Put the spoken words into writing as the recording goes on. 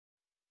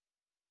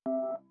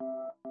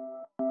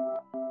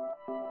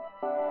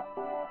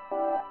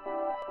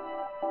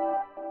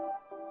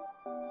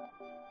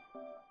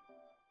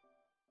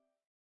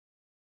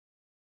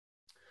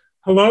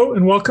Hello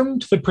and welcome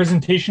to the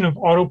presentation of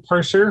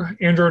Auto-Parser,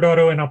 Android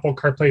Auto, and Apple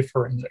CarPlay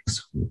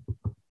Forensics.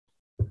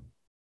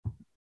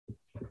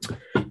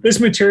 This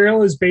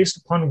material is based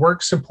upon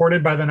work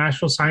supported by the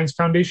National Science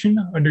Foundation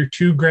under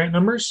 2 grant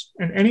numbers,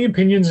 and any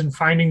opinions and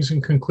findings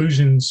and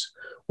conclusions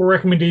or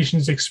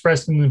recommendations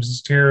expressed in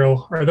this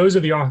material are those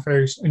of the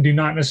authors and do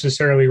not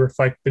necessarily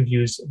reflect the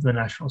views of the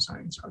National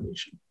Science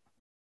Foundation.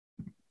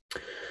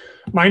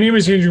 My name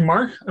is Andrew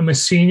Mahr. I'm a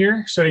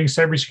senior studying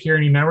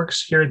cybersecurity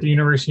networks here at the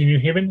University of New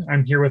Haven.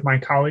 I'm here with my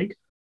colleague.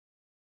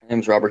 My name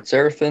is Robert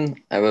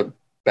Serafin. I have a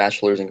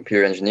bachelor's in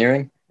computer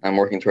engineering. I'm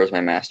working towards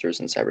my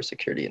master's in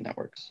cybersecurity and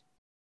networks.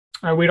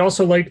 We'd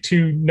also like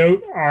to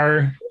note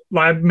our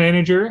lab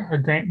manager, our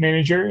grant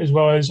manager, as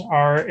well as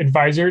our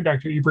advisor,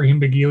 Dr.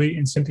 Ibrahim Baggili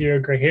and Cinthya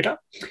Grajeda.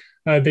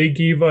 They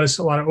gave us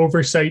a lot of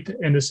oversight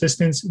and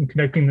assistance in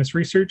conducting this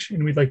research,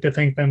 and we'd like to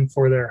thank them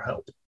for their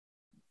help.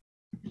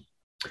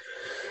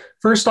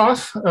 First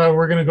off,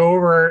 we're going to go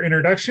over our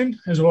introduction,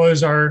 as well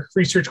as our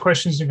research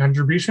questions and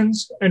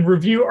contributions, and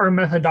review our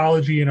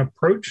methodology and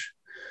approach.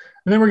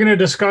 And then we're going to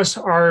discuss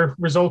our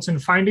results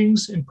and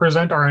findings and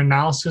present our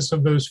analysis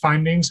of those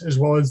findings, as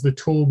well as the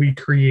tool we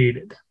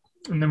created.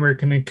 And then we're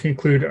going to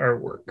conclude our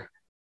work.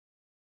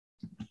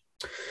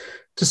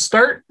 To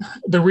start,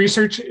 the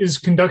research is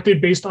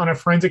conducted based on a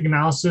forensic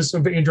analysis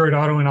of Android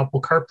Auto and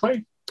Apple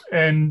CarPlay.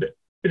 And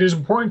it is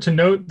important to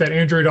note that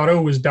Android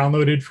Auto was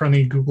downloaded from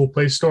the Google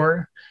Play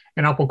Store,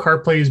 and Apple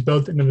CarPlay is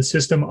built into the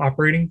system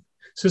operating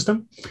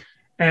system.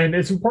 And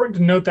it's important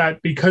to note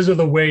that because of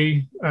the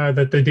way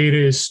that the data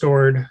is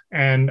stored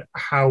and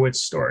how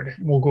it's stored.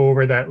 We'll go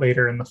over that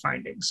later in the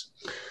findings.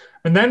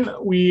 And then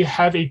we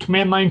have a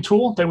command line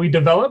tool that we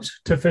developed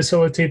to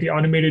facilitate the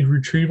automated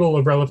retrieval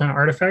of relevant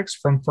artifacts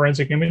from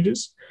forensic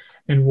images.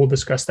 And we'll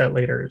discuss that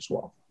later as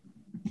well.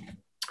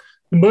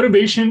 The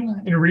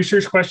motivation and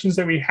research questions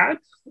that we had.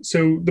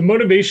 So the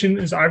motivation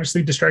is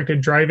obviously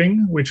distracted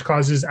driving, which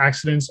causes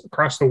accidents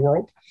across the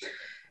world.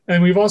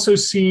 And we've also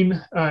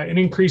seen an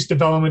increased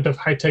development of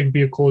high-tech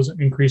vehicles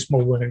and increased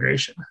mobile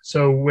integration.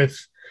 So with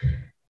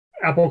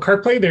Apple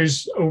CarPlay,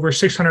 there's over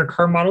 600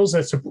 car models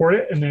that support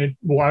it, and it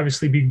will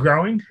obviously be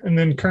growing. And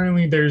then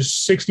currently there's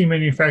 60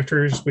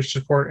 manufacturers which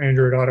support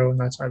Android Auto, and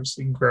that's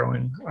obviously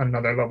growing on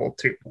another level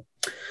too.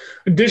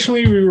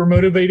 Additionally, we were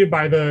motivated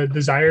by the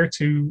desire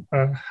to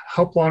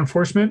help law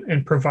enforcement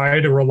and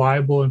provide a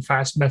reliable and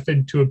fast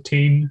method to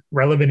obtain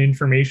relevant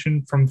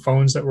information from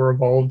phones that were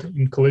involved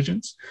in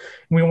collisions.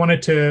 And we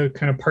wanted to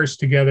kind of parse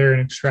together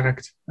and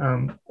extract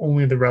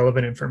only the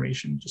relevant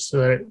information, just so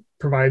that it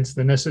provides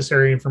the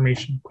necessary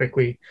information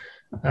quickly,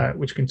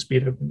 which can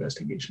speed up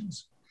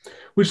investigations.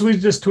 Which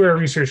leads us to our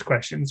research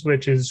questions,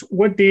 which is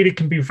what data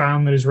can be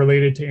found that is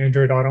related to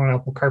Android Auto and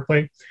Apple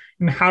CarPlay,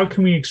 and how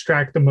can we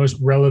extract the most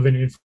relevant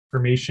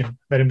information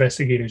that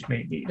investigators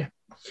may need?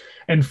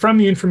 And from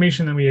the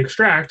information that we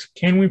extract,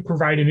 can we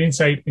provide an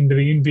insight into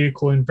the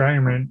in-vehicle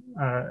environment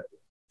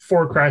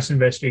for crash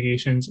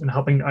investigations and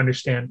helping to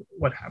understand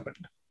what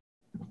happened?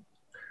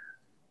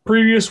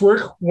 Previous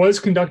work was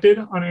conducted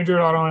on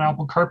Android Auto and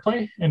Apple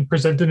CarPlay and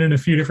presented in a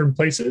few different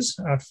places.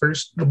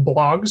 First, the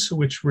blogs,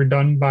 which were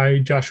done by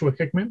Joshua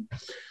Hickman,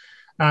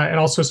 and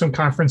also some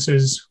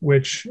conferences,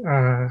 which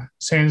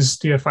SANS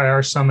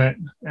DFIR Summit,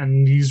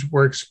 and these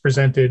works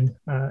presented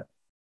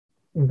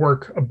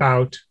work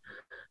about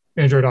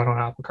Android Auto and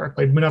Apple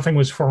CarPlay, but nothing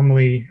was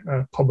formally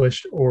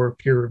published or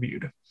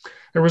peer-reviewed.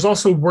 There was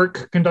also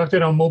work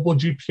conducted on mobile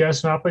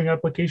GPS mapping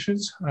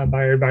applications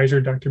by our advisor,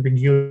 Dr.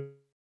 Baggili,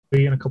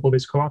 and a couple of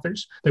his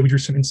co-authors that we drew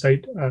some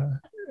insight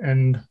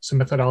and some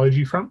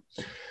methodology from.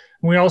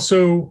 And we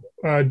also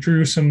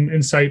drew some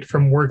insight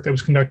from work that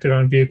was conducted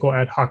on vehicle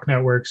ad hoc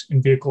networks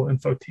and vehicle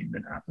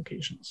infotainment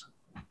applications.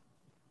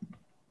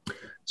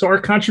 So our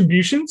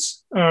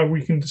contributions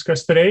we can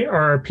discuss today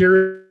are a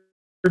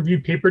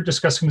peer-reviewed paper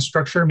discussing the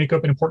structure,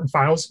 makeup, and important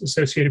files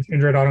associated with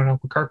Android Auto and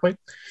Apple CarPlay,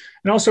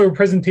 and also a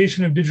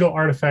presentation of digital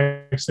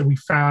artifacts that we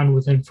found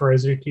within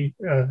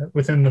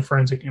the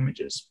forensic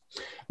images.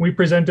 We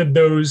presented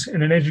those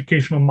in an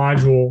educational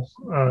module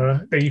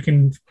that you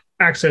can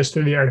access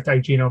through the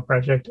Artifact Genome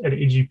Project at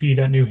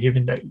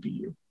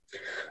agp.newhaven.edu.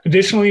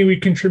 Additionally, we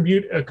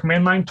contribute a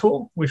command line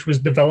tool, which was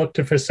developed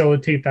to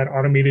facilitate that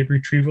automated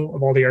retrieval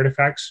of all the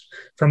artifacts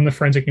from the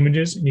forensic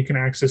images, and you can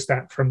access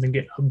that from the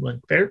GitHub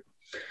link there.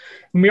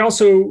 And we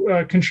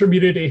also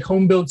contributed a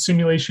home-built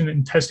simulation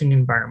and testing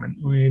environment.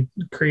 We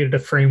created a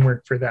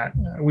framework for that.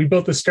 We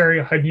built a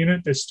stereo HUD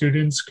unit that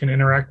students can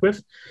interact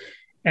with,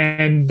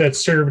 and that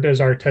served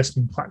as our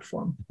testing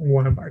platform,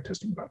 one of our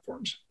testing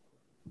platforms.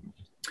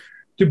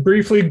 To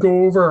briefly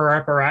go over our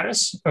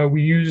apparatus,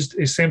 we used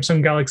a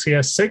Samsung Galaxy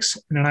S6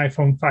 and an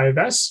iPhone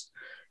 5S.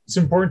 It's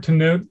important to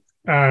note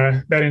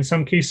that in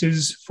some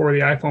cases for the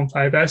iPhone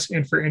 5S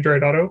and for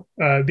Android Auto,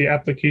 the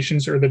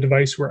applications or the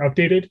device were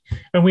updated.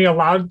 And we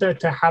allowed that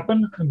to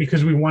happen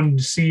because we wanted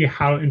to see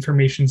how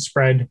information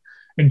spread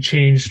and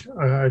changed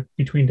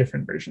between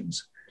different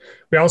versions.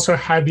 We also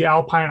had the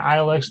Alpine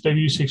ILX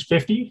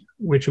W650,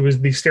 which was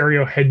the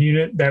stereo head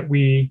unit that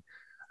we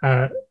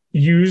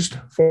used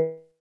for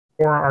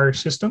our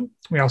system.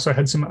 We also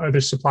had some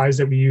other supplies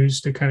that we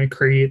used to kind of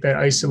create that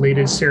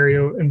isolated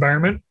stereo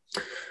environment.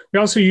 We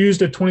also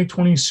used a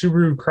 2020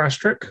 Subaru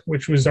Crosstrek,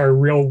 which was our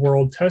real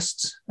world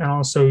tests. And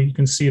also you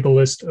can see the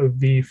list of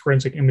the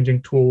forensic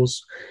imaging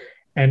tools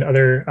and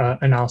other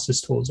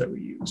analysis tools that we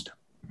used.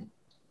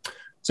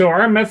 So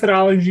our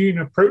methodology and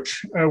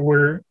approach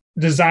were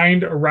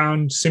designed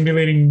around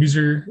simulating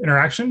user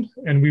interaction.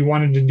 And we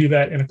wanted to do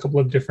that in a couple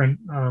of different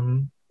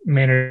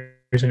manners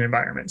and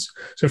environments.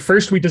 So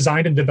first we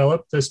designed and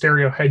developed the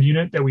stereo head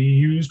unit that we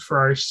used for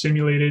our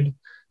simulated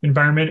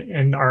environment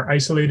and our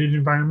isolated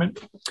environment.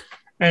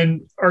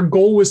 And our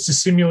goal was to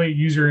simulate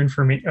user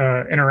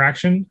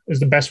interaction as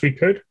the best we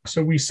could.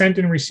 So we sent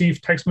and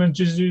received text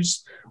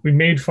messages, we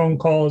made phone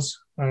calls,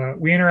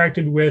 we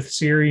interacted with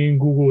Siri and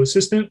Google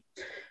Assistant,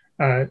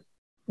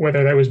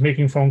 whether that was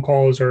making phone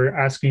calls or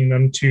asking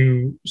them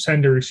to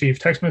send or receive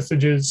text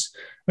messages.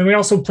 And we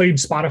also played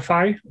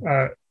Spotify,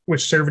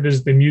 which served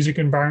as the music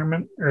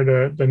environment or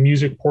the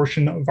music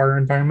portion of our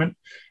environment.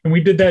 And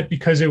we did that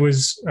because it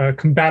was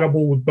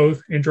compatible with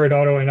both Android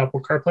Auto and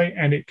Apple CarPlay,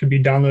 and it could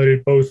be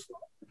downloaded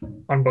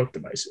on both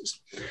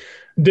devices.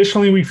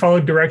 Additionally, we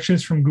followed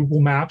directions from Google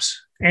Maps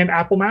and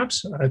Apple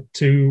Maps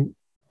to,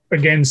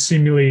 again,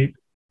 simulate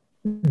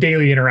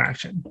daily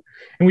interaction.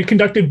 And we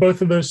conducted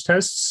both of those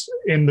tests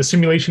in the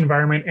simulation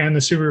environment and the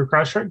Subaru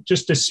Crosstrek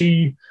just to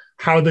see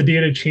how the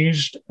data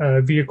changed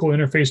vehicle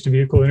interface to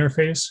vehicle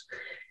interface.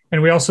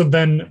 And we also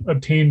then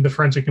obtained the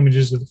forensic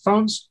images of the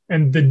phones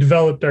and then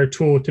developed our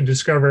tool to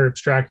discover,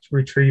 abstract,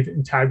 retrieve,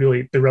 and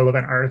tabulate the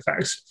relevant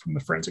artifacts from the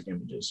forensic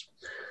images.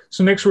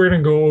 So next, we're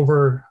going to go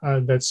over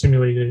that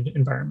simulated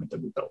environment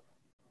that we built.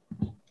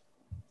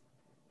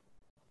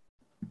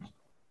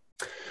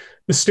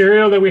 The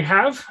stereo that we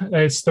have,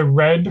 it's the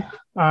red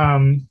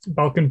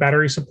Belkin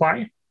battery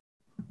supply.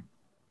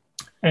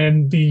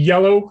 And the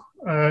yellow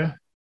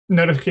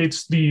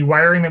notificates the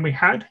wiring that we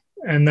had.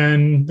 And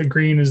then the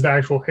green is the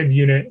actual head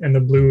unit and the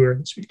blue are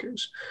the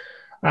speakers.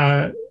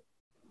 The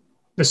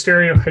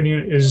stereo head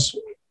unit is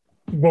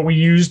what we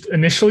used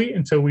initially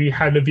until we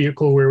had a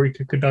vehicle where we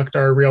could conduct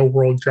our real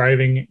world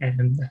driving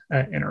and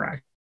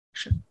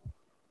interaction.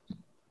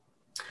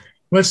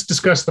 Let's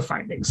discuss the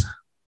findings.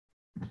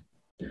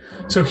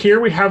 So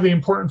here we have the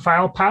important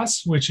file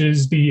paths, which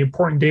is the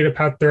important data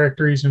path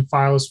directories and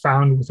files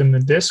found within the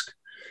disk.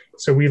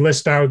 So we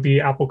list out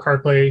the Apple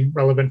CarPlay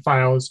relevant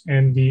files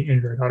and the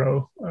Android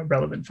Auto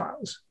relevant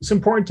files. It's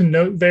important to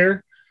note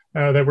there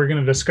that we're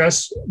going to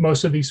discuss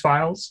most of these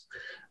files,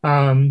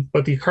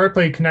 but the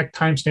CarPlay Connect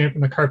timestamp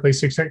and the CarPlay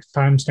 6X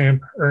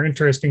timestamp are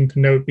interesting to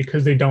note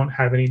because they don't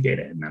have any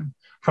data in them.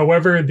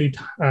 However, the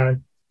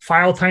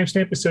file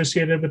timestamp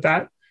associated with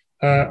that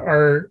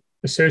are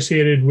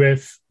associated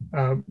with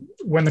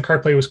when the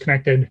CarPlay was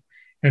connected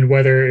and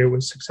whether it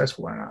was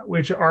successful or not,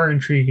 which are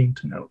intriguing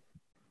to note.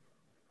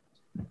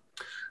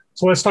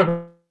 So let's talk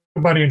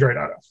about Android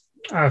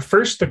Auto.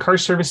 First, the car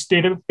service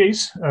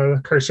database,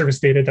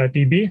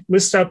 carservicedata.db,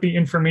 lists out the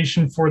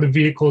information for the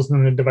vehicles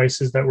and the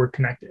devices that were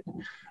connected.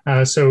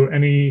 So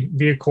any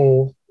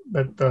vehicle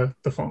that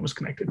the phone was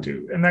connected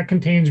to. And that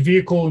contains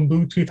vehicle and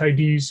Bluetooth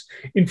IDs,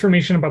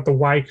 information about the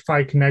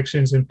Wi-Fi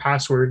connections and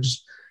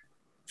passwords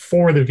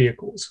for the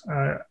vehicles.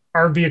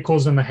 Our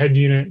vehicles and the head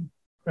unit,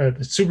 the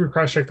Subaru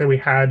Crosstrek that we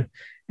had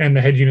and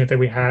the head unit that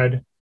we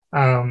had,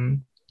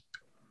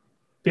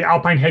 the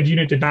Alpine head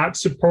unit did not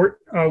support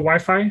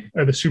Wi-Fi.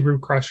 The Subaru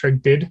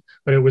Crosstrek did,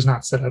 but it was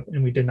not set up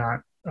and we did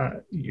not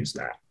use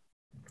that.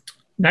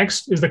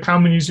 Next is the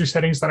common user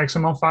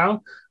settings.xml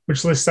file,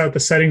 which lists out the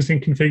settings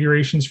and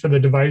configurations for the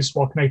device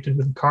while connected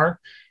to the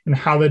car and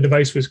how the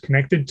device was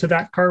connected to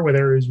that car,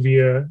 whether it was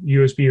via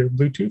USB or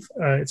Bluetooth.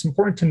 It's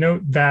important to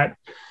note that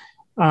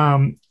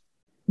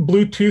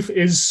Bluetooth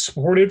is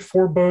supported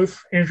for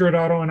both Android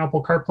Auto and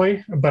Apple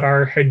CarPlay, but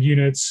our head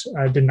units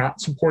did not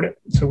support it,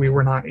 so we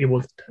were not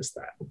able to test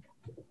that.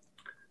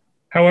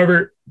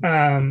 However,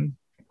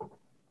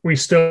 we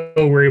still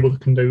were able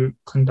to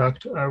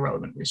conduct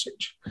relevant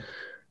research.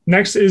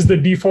 Next is the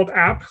default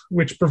app,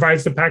 which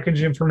provides the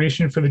package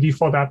information for the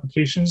default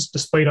applications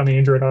displayed on the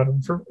Android Auto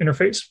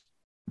interface.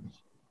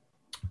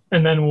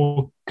 And then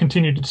we'll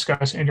continue to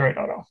discuss Android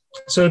Auto.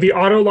 So the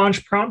auto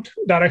launch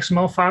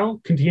prompt.xml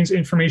file contains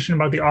information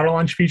about the auto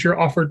launch feature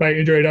offered by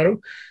Android Auto,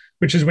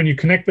 which is when you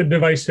connect the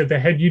device to the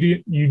head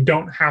unit, you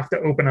don't have to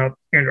open up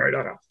Android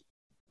Auto.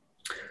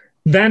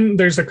 Then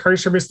there's the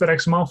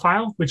carservice.xml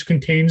file, which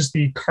contains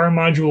the car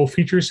module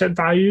feature set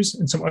values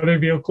and some other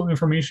vehicle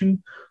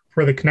information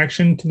for the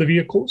connection to the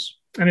vehicles.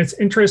 And it's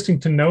interesting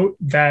to note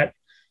that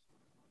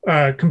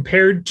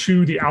compared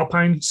to the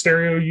Alpine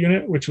stereo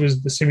unit, which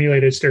was the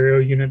simulated stereo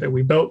unit that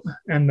we built,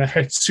 and the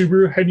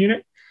Subaru head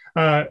unit,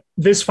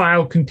 this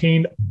file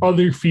contained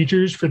other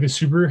features for the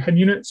Subaru head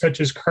unit,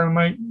 such as car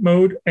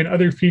mode and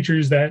other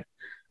features that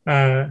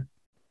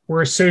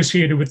were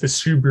associated with the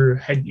Subaru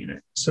head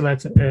unit. So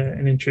that's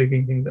an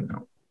intriguing thing to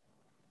note.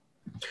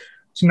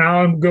 So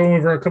now I'm going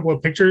over a couple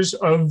of pictures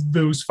of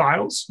those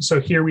files. So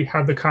here we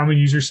have the common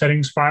user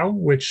settings file,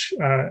 which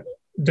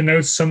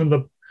denotes some of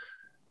the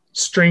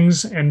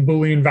strings and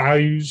Boolean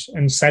values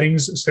and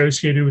settings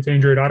associated with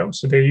Android Auto.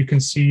 So there you can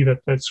see that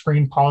the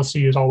screen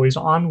policy is always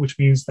on, which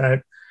means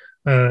that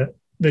the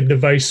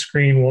device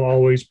screen will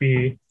always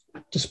be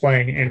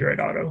displaying Android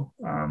Auto,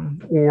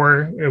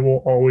 or it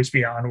will always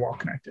be on while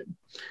connected.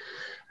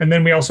 And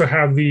then we also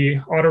have the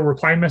auto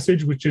reply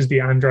message, which is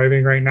the I'm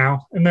driving right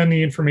now, and then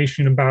the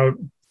information about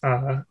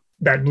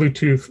that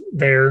Bluetooth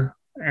there,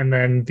 and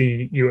then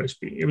the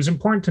USB. It was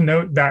important to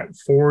note that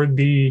for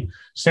the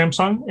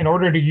Samsung, in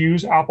order to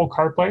use Apple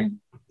CarPlay,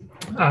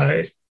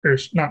 or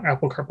not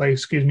Apple CarPlay,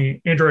 excuse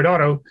me, Android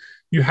Auto,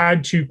 you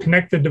had to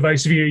connect the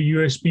device via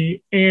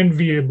USB and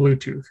via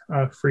Bluetooth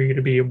for you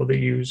to be able to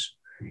use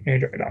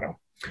Android Auto.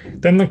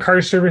 Then the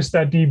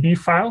carservice.db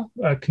file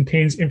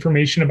contains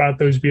information about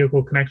those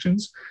vehicle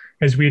connections,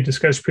 as we had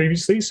discussed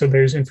previously. So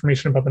there's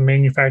information about the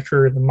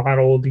manufacturer, the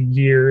model, the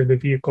year, the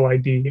vehicle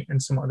ID,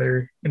 and some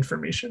other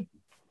information.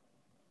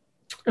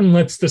 And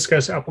let's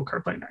discuss Apple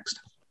CarPlay next.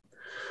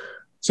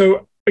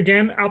 So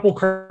again, Apple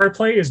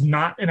CarPlay is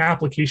not an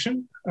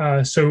application.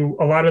 So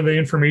a lot of the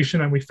information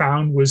that we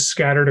found was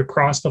scattered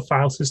across the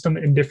file system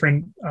in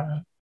different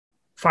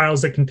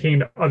files that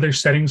contained other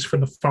settings for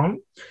the phone.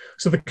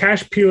 So the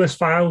cache plist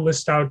file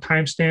lists out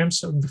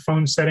timestamps of the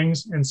phone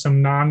settings and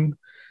some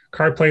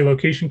non-CarPlay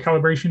location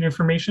calibration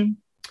information.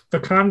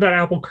 The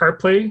com.apple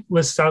CarPlay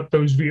lists out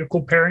those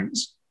vehicle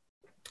pairings.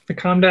 The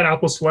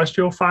com.apple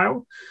celestial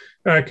file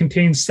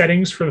contains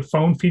settings for the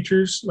phone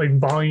features like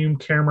volume,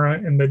 camera,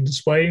 and the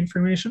display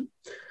information.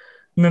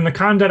 And then the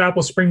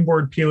com.apple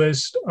springboard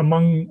plist,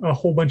 among a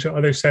whole bunch of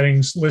other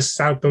settings,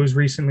 lists out those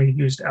recently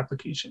used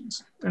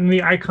applications. And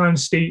the icon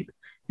state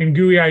and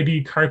GUI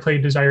ID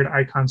CarPlay desired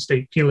icon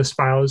state plist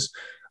files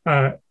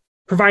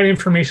provide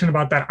information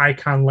about that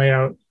icon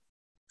layout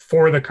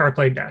for the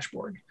CarPlay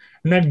dashboard.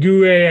 And that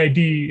GUI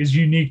ID is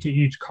unique to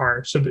each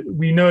car. So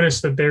we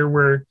noticed that there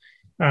were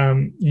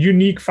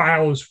unique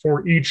files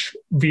for each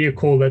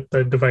vehicle that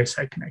the device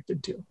had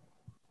connected to.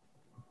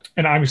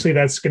 And obviously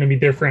that's going to be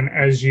different,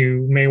 as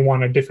you may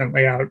want a different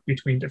layout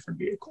between different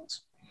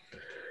vehicles.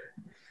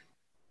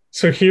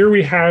 So here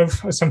we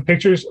have some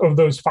pictures of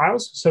those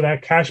files. So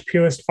that cache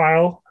plist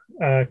file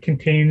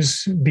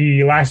contains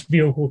the last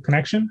vehicle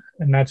connection,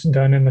 and that's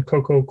done in the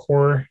Cocoa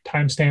Core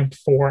timestamp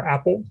for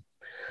Apple.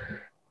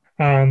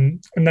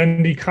 And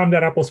then the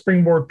com.apple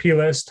springboard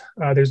plist,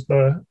 there's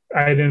the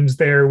items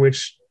there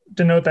which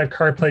denote that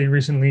car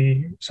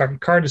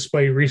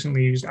display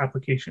recently used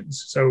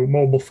applications. So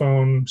mobile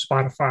phone,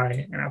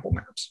 Spotify, and Apple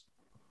Maps.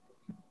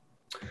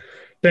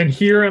 Then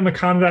here in the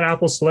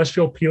com.apple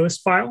celestial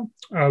plist file,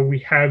 we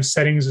have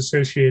settings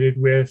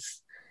associated with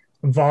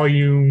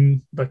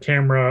volume, the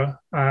camera,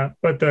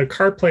 but the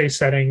CarPlay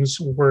settings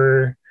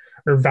or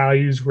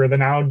values were the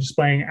now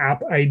displaying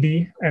app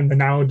ID and the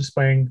now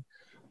displaying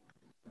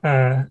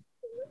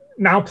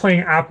now playing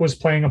app was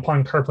playing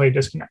upon CarPlay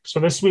disconnect. So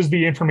this was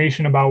the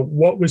information about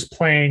what was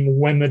playing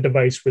when the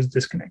device was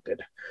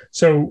disconnected.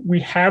 So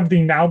we have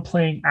the now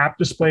playing app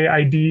display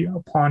ID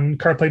upon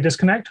CarPlay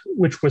disconnect,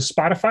 which was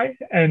Spotify.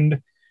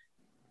 And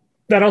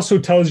that also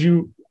tells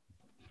you,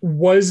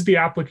 was the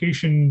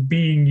application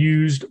being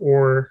used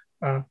or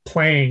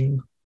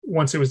playing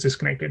once it was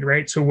disconnected,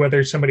 right? So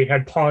whether somebody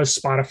had paused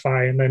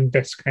Spotify and then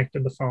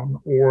disconnected the phone,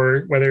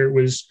 or whether it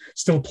was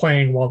still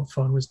playing while the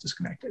phone was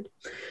disconnected.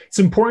 It's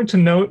important to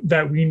note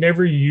that we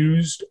never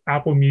used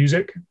Apple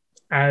Music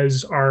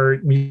as our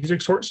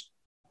music source.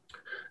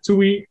 So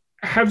we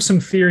have some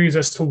theories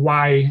as to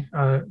why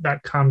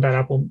that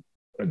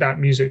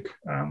com.apple.music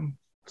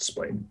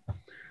displayed.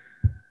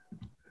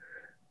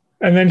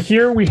 And then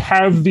here we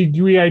have the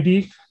GUI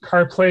ID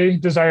CarPlay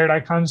desired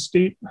icon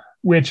state,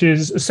 which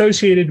is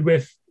associated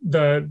with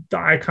the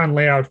icon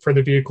layout for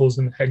the vehicles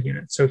in the head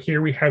unit. So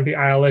here we have the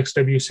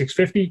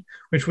ILX-W650,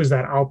 which was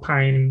that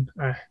Alpine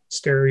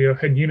stereo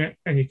head unit.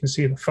 And you can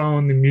see the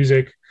phone, the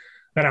music,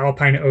 that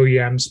Alpine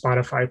OEM,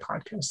 Spotify,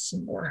 podcasts,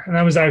 and more. And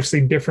that was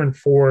obviously different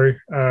for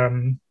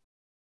the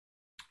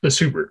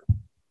Subaru.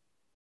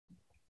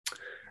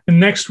 And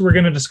next, we're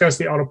going to discuss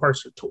the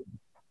Auto-Parser tool.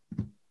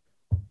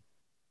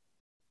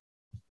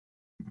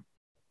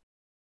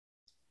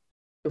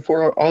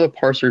 For our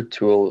Auto-Parser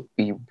tool,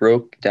 we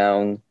broke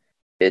down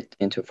it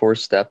into 4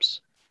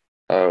 steps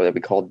that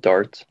we call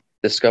DART: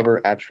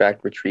 discover,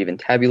 abstract, retrieve, and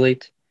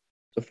tabulate.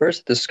 So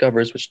first, it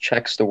discovers, which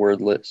checks the word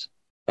list,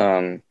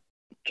 for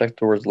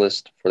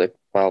the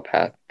file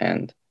path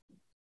and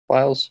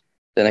files.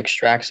 Then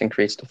extracts and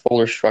creates the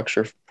folder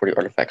structure for the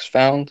artifacts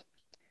found,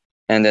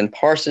 and then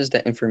parses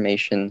the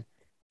information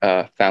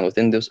found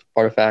within those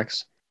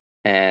artifacts,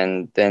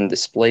 and then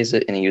displays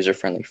it in a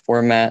user-friendly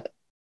format.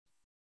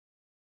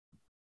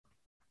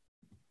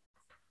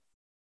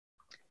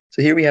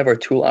 So here we have our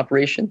tool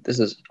operation. This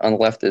is, on the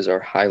left, is our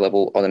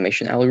high-level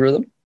automation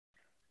algorithm.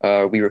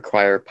 We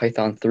require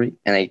Python 3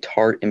 and a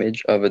tar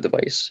image of a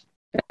device,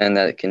 and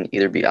that can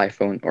either be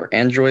iPhone or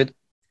Android.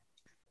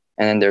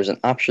 And then there's an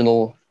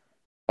optional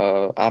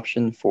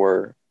option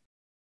for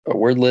a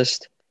word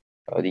list.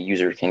 The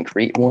user can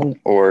create one,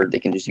 or they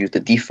can just use the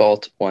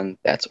default one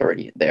that's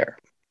already there.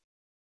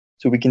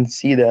 So we can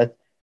see that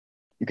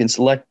you can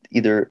select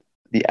either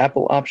the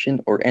Apple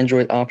option or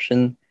Android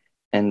option,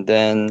 and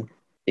then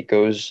it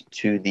goes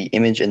to the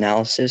image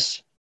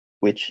analysis,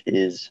 which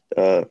is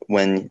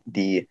when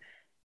the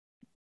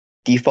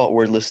default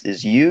word list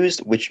is used,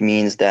 which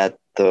means that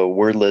the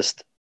word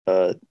list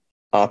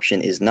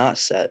option is not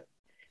set.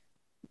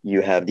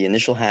 You have the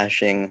initial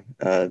hashing,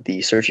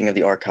 the searching of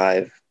the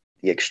archive,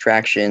 the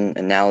extraction,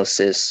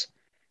 analysis,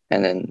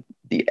 and then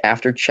the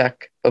after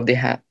check of the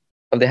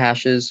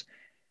hashes,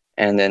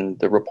 and then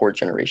the report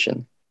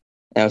generation.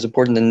 Now, it's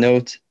important to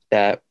note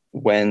that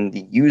when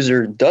the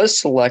user does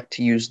select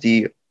to use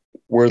the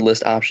word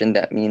list option,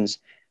 that means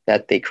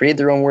that they create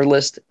their own word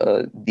list.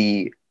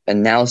 The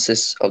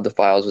analysis of the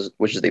files,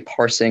 which is the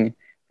parsing,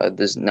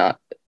 is not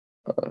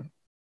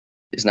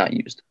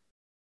used.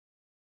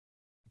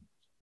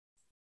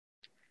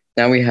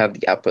 Now we have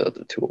the output of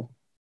the tool.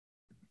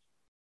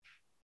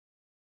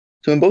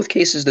 So in both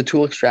cases, the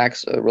tool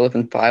extracts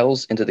relevant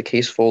files into the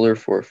case folder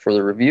for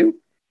further review.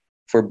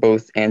 For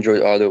both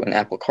Android Auto and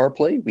Apple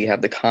CarPlay, we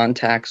have the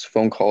contacts,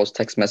 phone calls,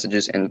 text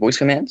messages, and voice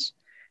commands.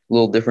 A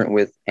little different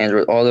with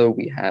Android Auto,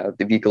 we have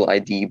the vehicle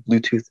ID,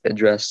 Bluetooth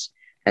address,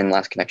 and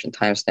last connection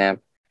timestamp.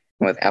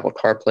 And with Apple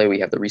CarPlay, we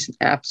have the recent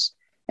apps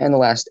and the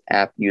last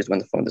app used when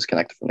the phone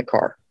disconnected from the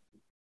car.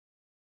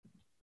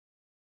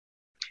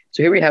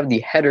 So here we have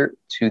the header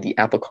to the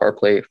Apple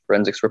CarPlay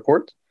forensics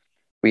report.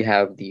 We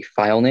have the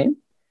file name,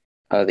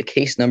 the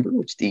case number,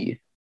 which the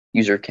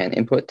user can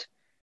input,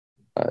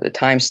 the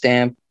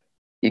timestamp,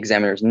 the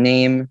examiner's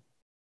name,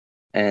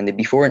 and the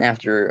before and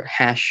after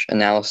hash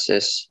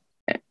analysis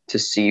to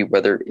see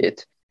whether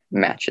it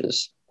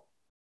matches.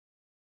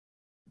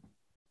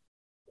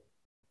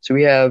 So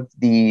we have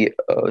the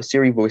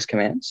Siri voice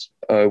commands.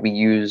 We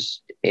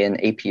use an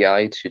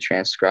API to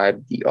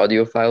transcribe the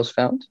audio files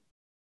found.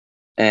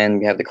 And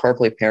we have the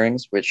CarPlay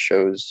pairings, which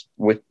shows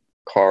what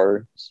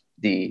cars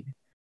the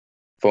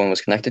phone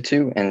was connected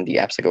to and the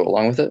apps that go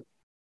along with it.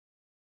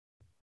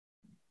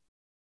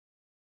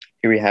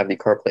 Here we have the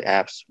CarPlay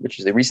apps, which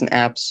is the recent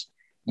apps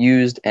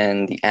used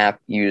and the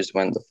app used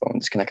when the phone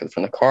disconnected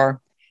from the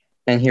car.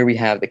 And here we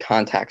have the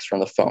contacts from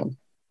the phone.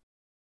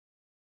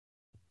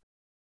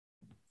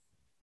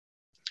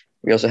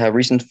 We also have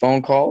recent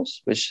phone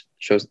calls, which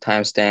shows the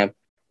timestamp,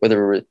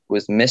 whether it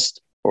was missed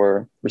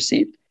or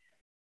received,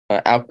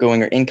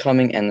 outgoing or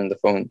incoming, and then the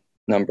phone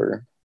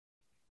number.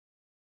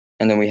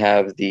 And then we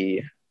have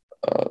the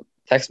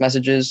text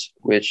messages,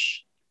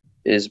 which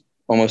is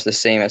almost the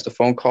same as the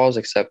phone calls,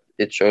 except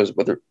it shows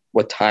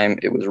what time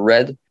it was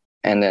read,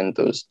 and then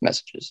those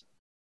messages.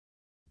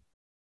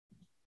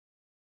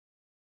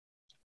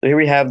 So here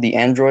we have the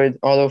Android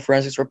Auto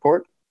Forensics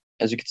Report.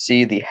 As you can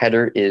see, the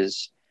header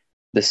is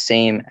the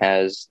same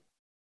as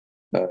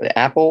the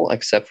Apple,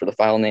 except for the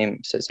file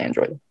name says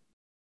Android.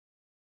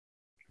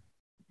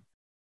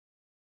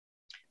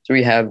 So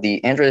we have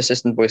the Android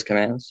Assistant voice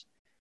commands.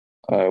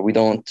 We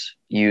don't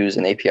use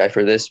an API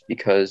for this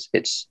because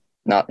it's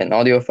not an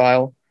audio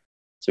file.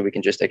 So we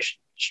can just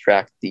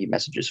extract the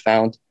messages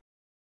found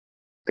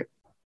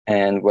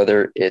and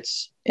whether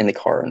it's in the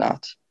car or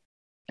not.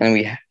 And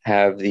we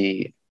have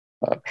the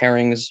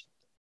pairings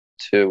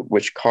to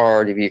which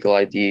car, the vehicle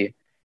ID,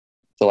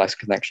 the last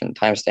connection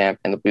timestamp,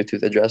 and the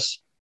Bluetooth address.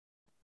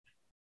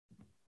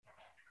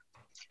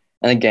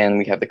 And again,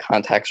 we have the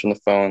contacts from the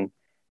phone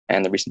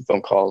and the recent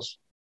phone calls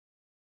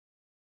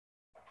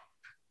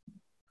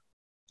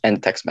and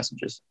the text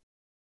messages.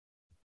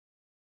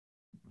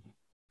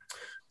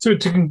 So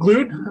to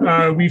conclude,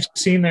 we've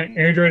seen that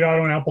Android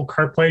Auto and Apple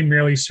CarPlay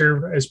merely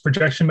serve as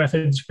projection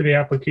methods for the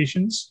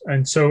applications.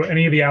 And so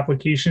any of the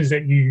applications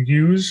that you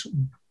use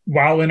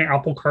while in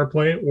Apple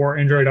CarPlay or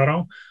Android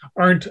Auto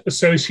aren't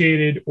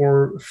associated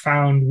or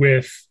found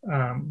with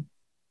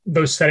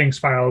those settings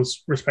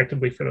files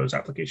respectively for those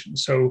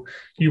applications. So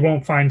you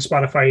won't find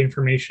Spotify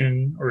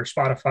information or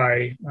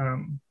Spotify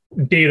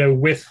data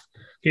with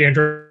the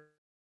Android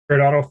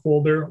Auto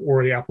folder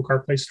or the Apple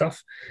CarPlay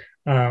stuff.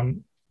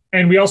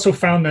 And we also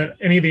found that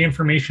any of the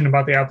information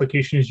about the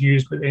applications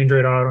used with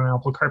Android Auto and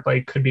Apple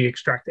CarPlay could be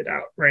extracted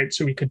out, right?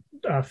 So we could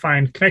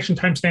find connection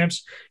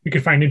timestamps. We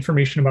could find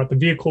information about the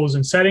vehicles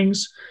and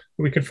settings.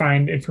 We could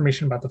find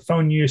information about the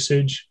phone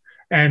usage.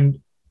 And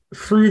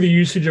through the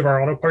usage of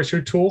our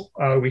Auto-Parser tool,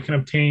 we can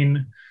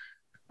obtain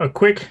a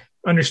quick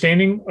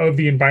understanding of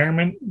the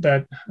environment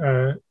that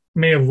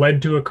may have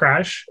led to a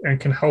crash and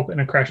can help in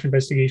a crash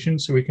investigation.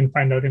 So we can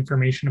find out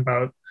information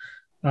about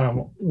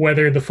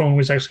whether the phone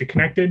was actually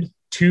connected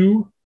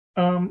to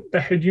the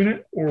head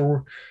unit,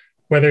 or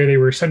whether they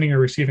were sending or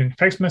receiving a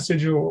text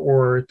message,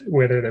 or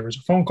whether there was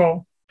a phone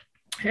call.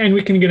 And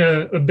we can get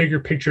a bigger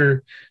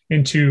picture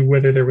into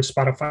whether there was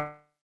Spotify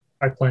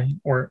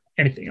playing or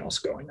anything else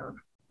going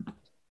on.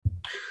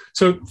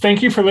 So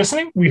thank you for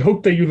listening. We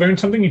hope that you learned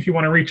something. If you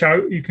want to reach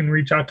out, you can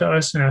reach out to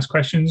us and ask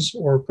questions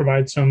or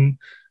provide some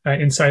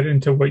insight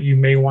into what you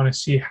may want to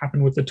see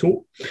happen with the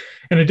tool.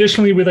 And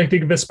additionally, we'd like to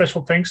give a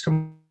special thanks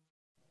to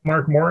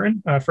Mahr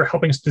for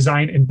helping us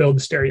design and build the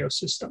stereo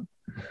system.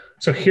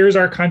 So here's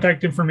our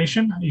contact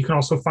information. You can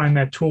also find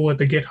that tool at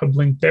the GitHub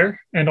link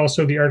there, and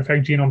also the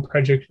Artifact Genome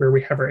Project where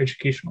we have our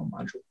educational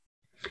module.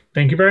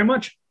 Thank you very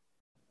much.